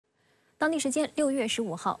当地时间6月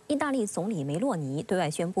15号，意大利总理梅洛尼对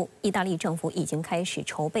外宣布，意大利政府已经开始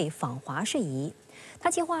筹备访华事宜。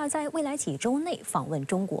他计划在未来几周内访问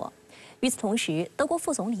中国。与此同时，德国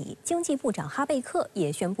副总理、经济部长哈贝克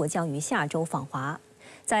也宣布将于下周访华。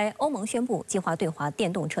在欧盟宣布计划对华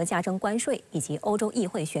电动车加征关税，以及欧洲议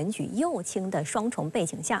会选举右倾的双重背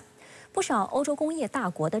景下，不少欧洲工业大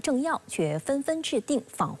国的政要却纷纷制定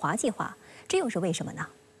访华计划，这又是为什么呢？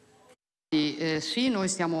 Sì, noi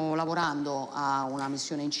stiamo lavorando a una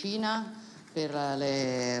missione in Cina per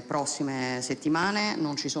le prossime settimane,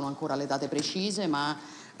 non ci sono ancora le date precise, ma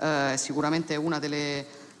sicuramente una delle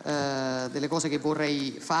cose che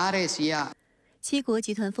vorrei fare sia 七国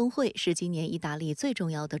集团峰会是今年意大利最重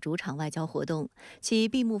要的主场外交活动，其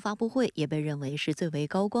闭幕发布会也被认为是最为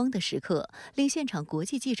高光的时刻。令现场国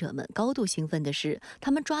际记者们高度兴奋的是，他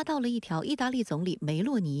们抓到了一条意大利总理梅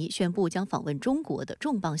洛尼宣布将访问中国的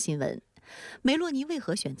重磅新闻。梅洛尼为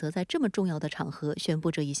何选择在这么重要的场合宣布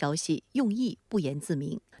这一消息，用意不言自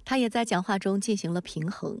明。他也在讲话中进行了平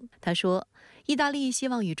衡。他说，意大利希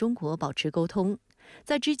望与中国保持沟通。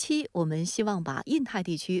在G7，我们希望把印太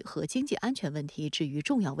地区和经济安全问题置于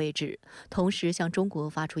重要位置，同时向中国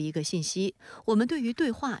发出一个信息：我们对于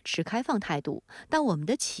对话持开放态度，但我们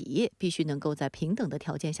的企业必须能够在平等的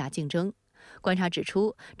条件下竞争。观察指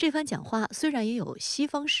出，这番讲话虽然也有西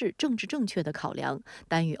方式政治正确的考量，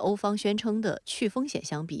但与欧方宣称的去风险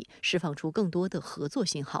相比，释放出更多的合作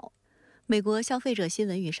信号。美国消费者新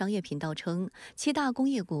闻与商业频道称，7大工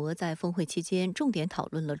业国在峰会期间重点讨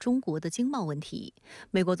论了中国的经贸问题。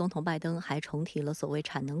美国总统拜登还重提了所谓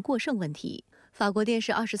产能过剩问题。法国电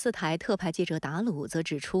视24台特派记者达鲁则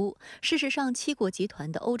指出，事实上7国集团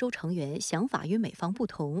的欧洲成员想法与美方不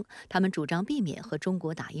同，他们主张避免和中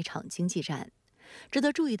国打一场经济战。值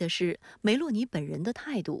得注意的是，梅洛尼本人的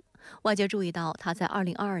态度。外界注意到，他在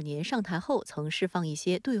2022年上台后曾释放一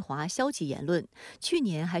些对华消极言论，去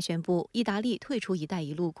年还宣布意大利退出“一带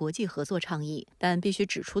一路”国际合作倡议。但必须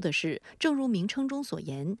指出的是，正如名称中所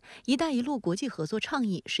言，“一带一路”国际合作倡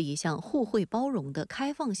议是一项互惠包容的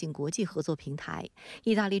开放性国际合作平台。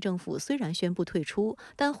意大利政府虽然宣布退出，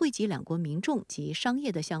但惠及两国民众及商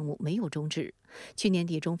业的项目没有终止。去年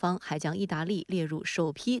底，中方还将意大利列入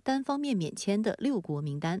首批单方面免签的6国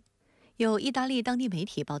名单。有意大利当地媒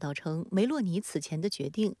体报道称，梅洛尼此前的决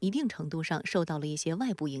定一定程度上受到了一些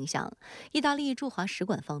外部影响。意大利驻华使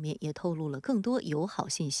馆方面也透露了更多友好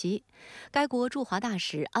信息。该国驻华大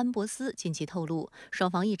使安博斯近期透露，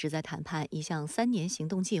双方一直在谈判一项3年行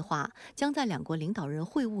动计划，将在两国领导人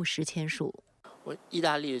会晤时签署。意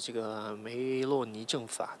大利这个梅洛尼政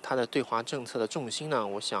府啊，它的对华政策的重心呢，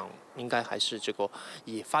我想应该还是这个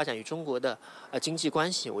以发展与中国的经济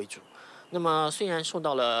关系为主。那么，虽然受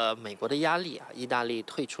到了美国的压力啊，意大利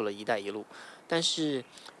退出了“一带一路”，但是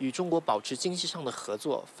与中国保持经济上的合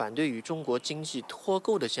作，反对与中国经济脱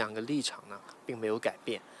钩的这样一个立场呢，并没有改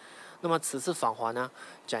变。那么此次访华呢，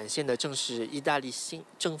展现的正是意大利新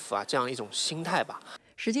政府啊这样一种心态吧。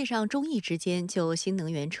实际上，中意之间就新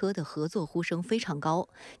能源车的合作呼声非常高。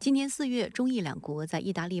今年4月，中意两国在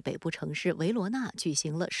意大利北部城市维罗纳举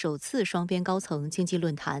行了首次双边高层经济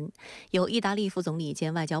论坛，由意大利副总理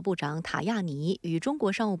兼外交部长塔亚尼与中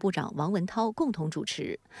国商务部长王文涛共同主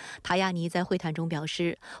持。塔亚尼在会谈中表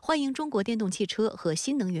示，欢迎中国电动汽车和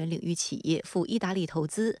新能源领域企业赴意大利投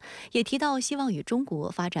资，也提到希望与中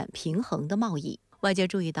国发展平衡的贸易。外界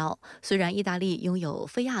注意到，虽然意大利拥有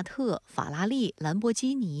菲亚特、法拉利、兰博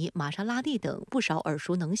基尼、玛莎拉蒂等不少耳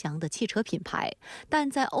熟能详的汽车品牌，但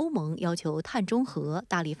在欧盟要求碳中和、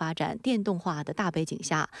大力发展电动化的大背景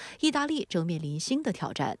下，意大利正面临新的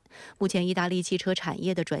挑战。目前，意大利汽车产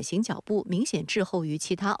业的转型脚步明显滞后于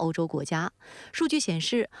其他欧洲国家。数据显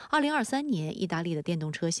示，2023年意大利的电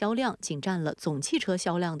动车销量仅占了总汽车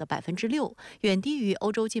销量的6%，远低于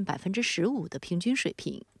欧洲近15%的平均水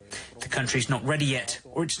平。The country's not ready yet,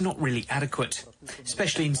 or it's not really adequate.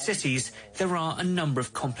 Especially in cities, there are a number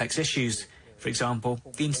of complex issues. For example,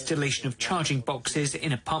 the installation of charging boxes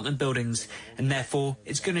in apartment buildings, and therefore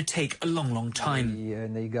it's going to take a long, long time.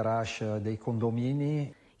 Nei garage dei condomini.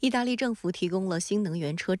 意大利政府提供了新能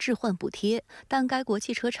源车置换补贴，但该国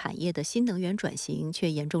汽车产业的新能源转型却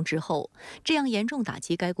严重滞后，这样严重打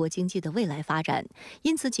击该国经济的未来发展。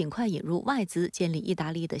因此，尽快引入外资建立意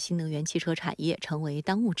大利的新能源汽车产业成为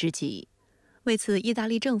当务之急。为此，意大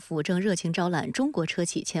利政府正热情招揽中国车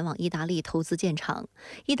企前往意大利投资建厂。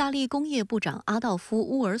意大利工业部长阿道夫·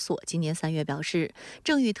乌尔索今年3月表示，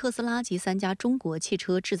正与特斯拉及3家中国汽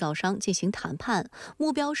车制造商进行谈判，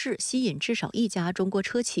目标是吸引至少1家中国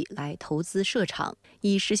车企来投资设厂，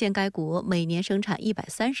以实现该国每年生产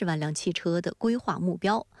130万辆汽车的规划目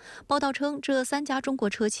标。报道称，这3家中国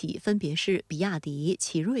车企分别是比亚迪、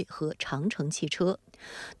奇瑞和长城汽车。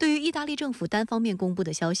对于意大利政府单方面公布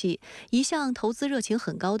的消息，一向投资热情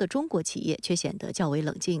很高的中国企业却显得较为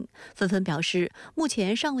冷静，纷纷表示目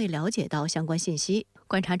前尚未了解到相关信息。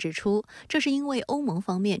观察指出，这是因为欧盟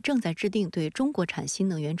方面正在制定对中国产新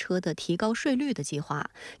能源车的提高税率的计划，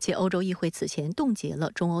且欧洲议会此前冻结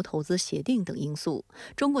了中欧投资协定等因素，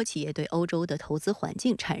中国企业对欧洲的投资环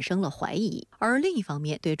境产生了怀疑。而另一方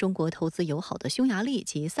面，对中国投资友好的匈牙利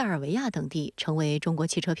及塞尔维亚等地成为中国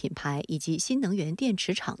汽车品牌以及新能源电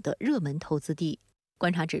池厂的热门投资地。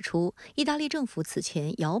观察指出，意大利政府此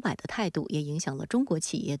前摇摆的态度也影响了中国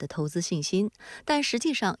企业的投资信心，但实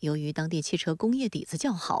际上，由于当地汽车工业底子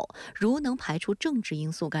较好，如能排除政治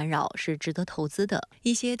因素干扰，是值得投资的。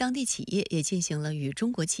一些当地企业也进行了与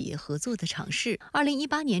中国企业合作的尝试。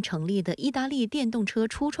2018年成立的意大利电动车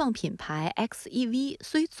初创品牌 XEV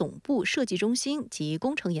虽总部设计中心及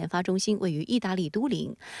工程研发中心位于意大利都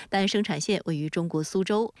灵，但生产线位于中国苏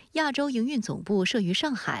州，亚洲营运总部设于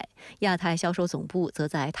上海，亚太销售总部则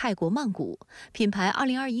在泰国曼谷。品牌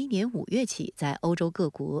2021年5月起在欧洲各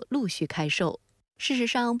国陆续开售。事实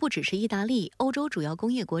上，不只是意大利，欧洲主要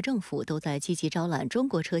工业国政府都在积极招揽中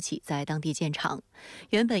国车企在当地建厂。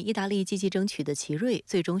原本意大利积极争取的奇瑞，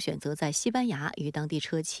最终选择在西班牙与当地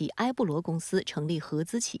车企埃布罗公司成立合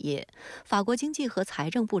资企业。法国经济和财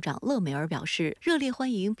政部长勒梅尔表示，热烈欢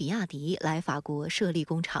迎比亚迪来法国设立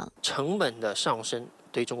工厂。成本的上升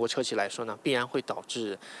对中国车企来说呢，必然会导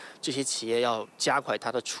致这些企业要加快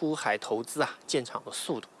它的出海投资建厂的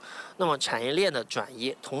速度。那么产业链的转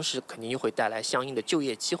移，同时肯定又会带来相应的就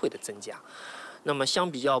业机会的增加。那么相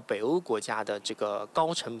比较北欧国家的这个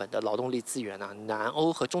高成本的劳动力资源呢，南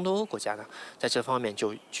欧和中东欧国家呢，在这方面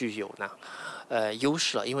就具有优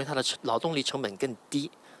势了，因为它的劳动力成本更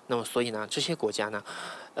低。那么所以呢，这些国家呢，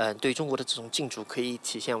对中国的这种进驻可以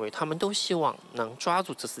体现为他们都希望能抓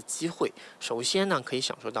住这次机会，首先呢可以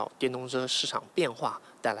享受到电动车市场变化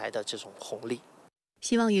带来的这种红利。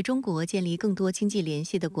希望与中国建立更多经济联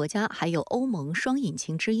系的国家，还有欧盟双引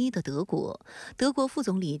擎之一的德国。德国副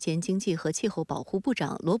总理兼经济和气候保护部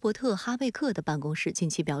长罗伯特·哈贝克的办公室近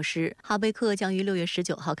期表示，哈贝克将于6月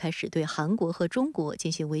19号开始对韩国和中国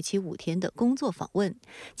进行为期5天的工作访问，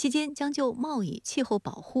期间将就贸易、气候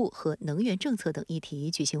保护和能源政策等议题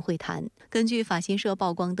举行会谈。根据法新社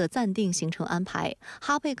曝光的暂定行程安排，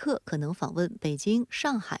哈贝克可能访问北京、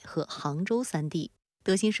上海和杭州3地。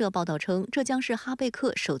德新社报道称，这将是哈贝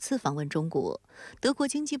克首次访问中国。德国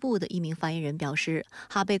经济部的一名发言人表示，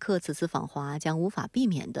哈贝克此次访华将无法避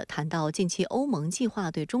免地谈到近期欧盟计划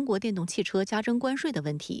对中国电动汽车加征关税的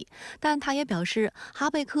问题，但他也表示，哈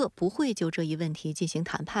贝克不会就这一问题进行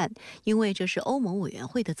谈判，因为这是欧盟委员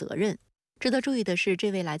会的责任。值得注意的是，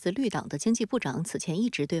这位来自绿党的经济部长此前一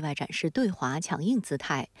直对外展示对华强硬姿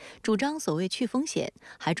态，主张所谓去风险，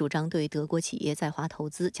还主张对德国企业在华投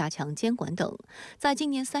资加强监管等。在今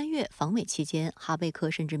年3月访美期间，哈贝克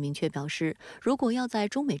甚至明确表示，如果要在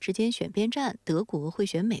中美之间选边站，德国会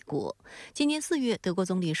选美国。今年4月，德国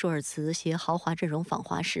总理舒尔茨携豪华阵容访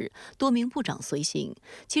华时，多名部长随行，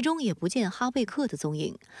其中也不见哈贝克的踪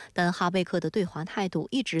影。但哈贝克的对华态度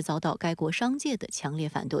一直遭到该国商界的强烈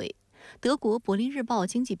反对。德国《柏林日报》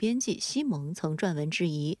经济编辑西蒙曾撰文质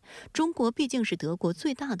疑，中国毕竟是德国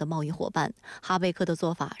最大的贸易伙伴，哈贝克的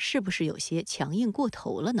做法是不是有些强硬过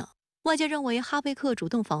头了呢？外界认为，哈贝克主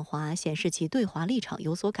动访华显示其对华立场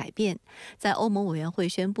有所改变。在欧盟委员会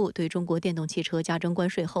宣布对中国电动汽车加征关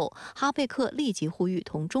税后，哈贝克立即呼吁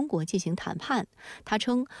同中国进行谈判。他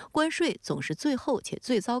称，关税总是最后且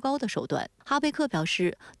最糟糕的手段。哈贝克表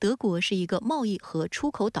示，德国是一个贸易和出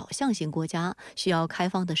口导向型国家，需要开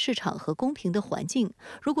放的市场和公平的环境。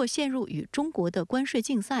如果陷入与中国的关税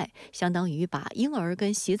竞赛，相当于把婴儿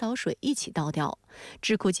跟洗澡水一起倒掉。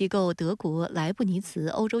智库机构德国莱布尼茨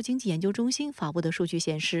欧洲经济研究中心发布的数据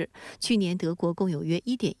显示，去年德国共有约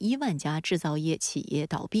 1.1万家制造业企业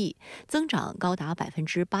倒闭，增长高达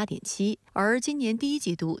 8.7%， 而今年第一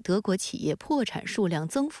季度德国企业破产数量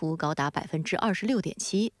增幅高达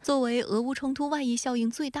 26.7%。 作为俄乌冲突外溢效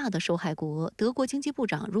应最大的受害国，德国经济部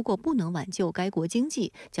长如果不能挽救该国经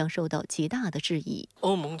济，将受到极大的质疑。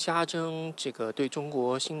欧盟加征这个对中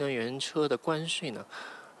国新能源车的关税呢，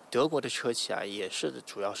德国的车企也是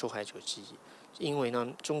主要受害者之一。因为呢，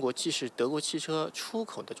中国既是德国汽车出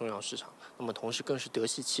口的重要市场，那么同时更是德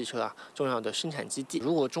系汽车重要的生产基地。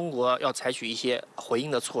如果中国要采取一些回应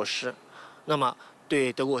的措施，那么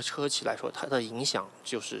对德国车企来说，它的影响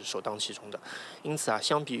就是首当其冲的。因此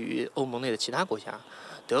相比于欧盟内的其他国家，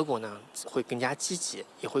德国呢会更加积极，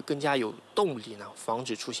也会更加有动力呢，防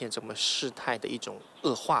止出现这么事态的一种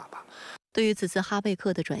恶化吧。对于此次哈贝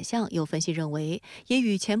克的转向，有分析认为，也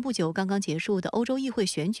与前不久刚刚结束的欧洲议会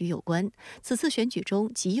选举有关。此次选举中，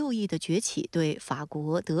极右翼的崛起对法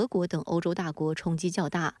国、德国等欧洲大国冲击较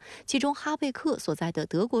大，其中哈贝克所在的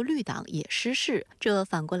德国绿党也失势，这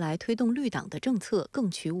反过来推动绿党的政策更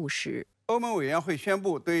趋务实。欧盟委员会宣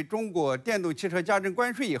布对中国电动汽车加征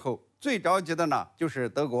关税以后，最着急的呢就是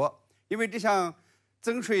德国，因为这项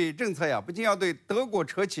增税政策不仅要对德国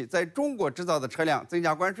车企在中国制造的车辆增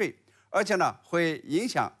加关税，而且呢，会影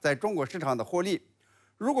响在中国市场的获利。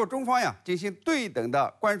如果中方进行对等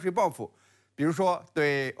的关税报复，比如说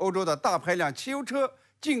对欧洲的大排量汽油车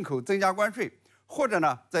进口增加关税，或者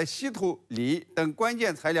呢在稀土、锂等关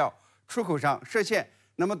键材料出口上设限，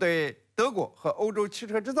那么对德国和欧洲汽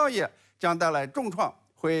车制造业将带来重创，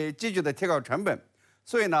会急剧的提高成本。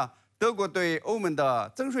所以呢，德国对欧盟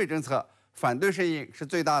的增税政策反对声音是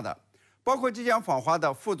最大的。包括即将访华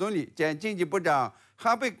的副总理兼经济部长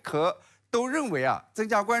哈贝克都认为增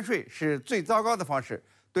加关税是最糟糕的方式，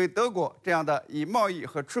对德国这样的以贸易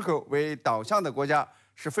和出口为导向的国家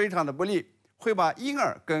是非常的不利，会把婴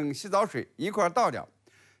儿跟洗澡水一块倒掉。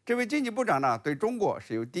这位经济部长呢，对中国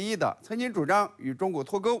是有敌意的，曾经主张与中国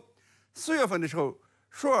脱钩。4月份的时候，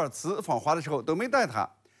舒尔茨访华的时候都没带他。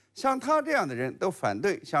像他这样的人都反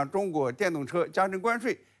对向中国电动车加征关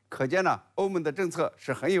税，可见呢，欧盟的政策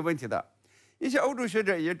是很有问题的。一些欧洲学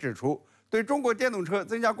者也指出，对中国电动车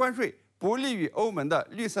增加关税不利于欧盟的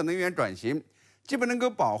绿色能源转型，既不能够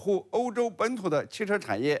保护欧洲本土的汽车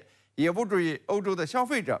产业，也不助于欧洲的消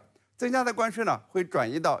费者。增加的关税呢，会转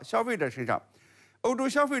移到消费者身上，欧洲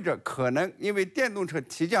消费者可能因为电动车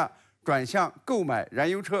提价转向购买燃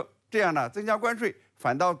油车，这样呢，增加关税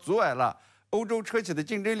反倒阻碍了欧洲车企的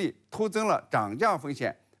竞争力，突增了涨价风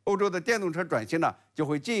险，欧洲的电动车转型呢就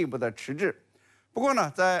会进一步的迟滞。不过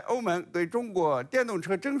呢，在欧盟对中国电动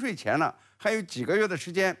车征税前呢，还有几个月的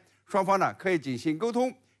时间，双方呢可以进行沟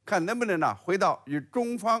通，看能不能呢回到与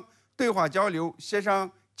中方对话交流、协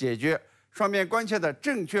商解决双边关切的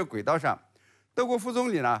正确轨道上。德国副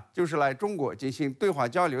总理呢就是来中国进行对话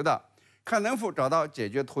交流的，看能否找到解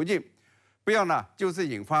决途径，不要呢就此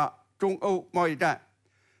引发中欧贸易战。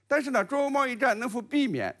但是呢，中欧贸易战能否避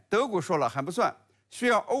免，德国说了还不算，需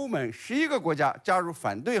要欧盟11个国家加入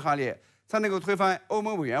反对行列，才能够推翻欧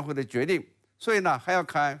盟委员会的决定。所以呢，还要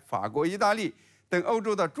看法国、意大利等欧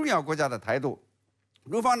洲的重要国家的态度。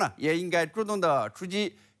中方呢，也应该主动的出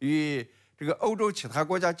击，与这个欧洲其他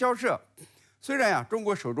国家交涉。虽然中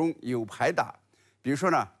国手中有牌打，比如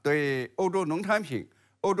说呢，对欧洲农产品、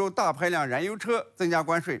欧洲大排量燃油车增加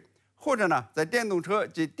关税，或者呢，在电动车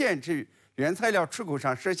及电池原材料出口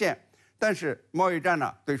上设限，但是贸易战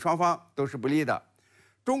呢，对双方都是不利的。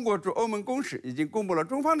中国驻欧盟公使已经公布了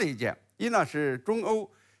中方的意见，一呢是中欧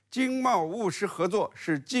经贸务实合作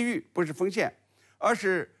是机遇，不是风险，而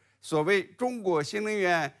是所谓中国新能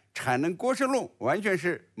源产能过剩论完全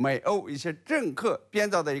是美欧一些政客编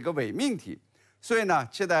造的一个伪命题。所以呢，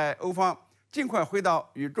期待欧方尽快回到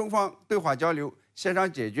与中方对话交流、协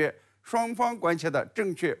商解决双方关切的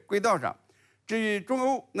正确轨道上。至于中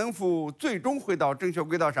欧能否最终回到正确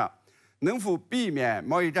轨道上，能否避免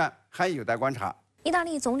贸易战，还有待观察。意大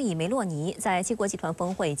利总理梅洛尼在七国集团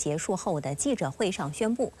峰会结束后的记者会上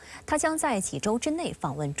宣布，他将在几周之内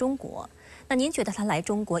访问中国。那您觉得他来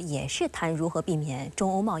中国也是谈如何避免中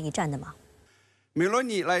欧贸易战的吗？梅洛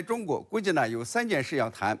尼来中国，估计呢有3件事要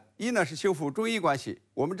谈。一呢是修复中意关系。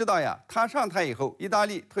我们知道他上台以后，意大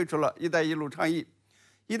利退出了“一带一路”倡议。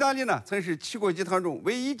意大利呢曾是七国集团中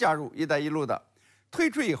唯一加入“一带一路”的，退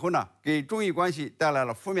出以后呢，给中意关系带来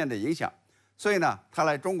了负面的影响。所以呢，他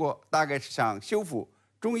来中国大概是想修复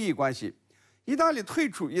中意关系。意大利退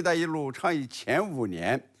出“一带一路”倡议前5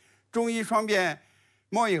年，中意双边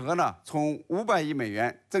贸易额呢从500亿美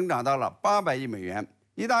元增长到了800亿美元。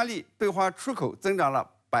意大利对华出口增长了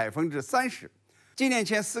30%，今年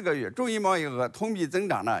前4个月，中意贸易额同比增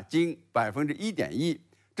长呢近1.1%，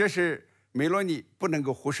这是梅洛尼不能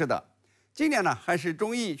够忽视的。今年呢，还是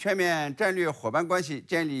中意全面战略伙伴关系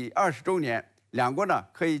建立20周年，两国呢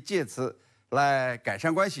可以借此来改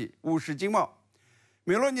善关系，务实经贸。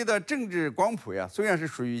梅洛尼的政治光谱虽然是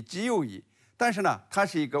属于极右翼，但是呢，他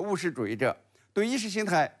是一个务实主义者，对意识形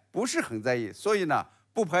态不是很在意，所以呢，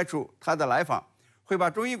不排除他的来访会把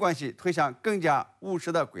中意关系推向更加务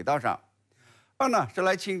实的轨道上。二呢是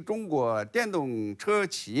来请中国电动车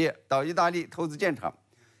企业到意大利投资建厂。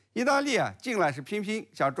意大利近来是频频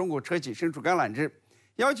向中国车企伸出橄榄枝，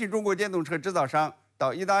邀请中国电动车制造商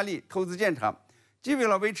到意大利投资建厂，既为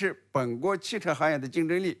了维持本国汽车行业的竞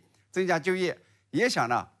争力，增加就业，也想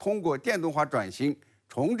通过电动化转型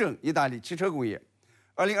重整意大利汽车工业。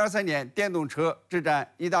2023年，电动车只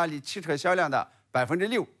占意大利汽车销量的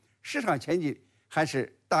6%，市场前景还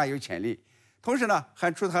是大有潜力。同时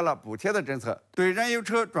还出台了补贴的政策，对燃油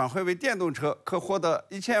车转换为电动车可获得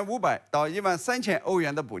1500到13000欧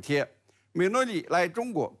元的补贴。梅诺里来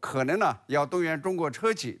中国可能要动员中国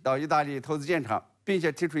车企到意大利投资建厂，并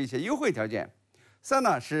且提出一些优惠条件。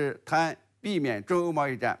三是谈避免中欧贸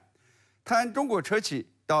易战，谈中国车企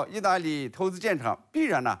到意大利投资建厂，必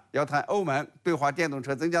然要谈欧盟对华电动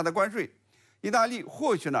车增加的关税。意大利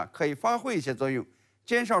或许可以发挥一些作用，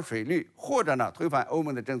减少税率，或者推翻欧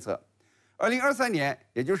盟的政策。2023年，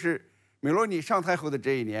也就是梅洛尼上台后的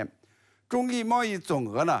这一年，中意贸易总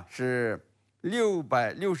额是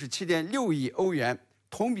667.6亿欧元，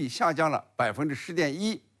同比下降了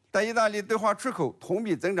10.1%。但意大利对华出口同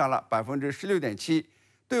比增长了16.7%，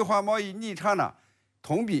对华贸易逆差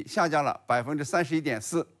同比下降了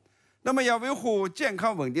31.4%。那么要维护健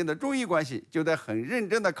康稳定的中意关系，就得很认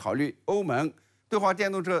真地考虑欧盟对华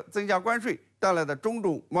电动车增加关税带来的种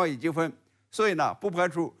种贸易纠纷。所以不排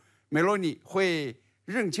除梅洛尼会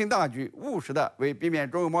认清大局，务实的为避免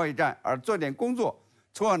中欧贸易战而做点工作，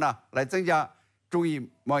从而来增加中意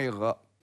贸易额。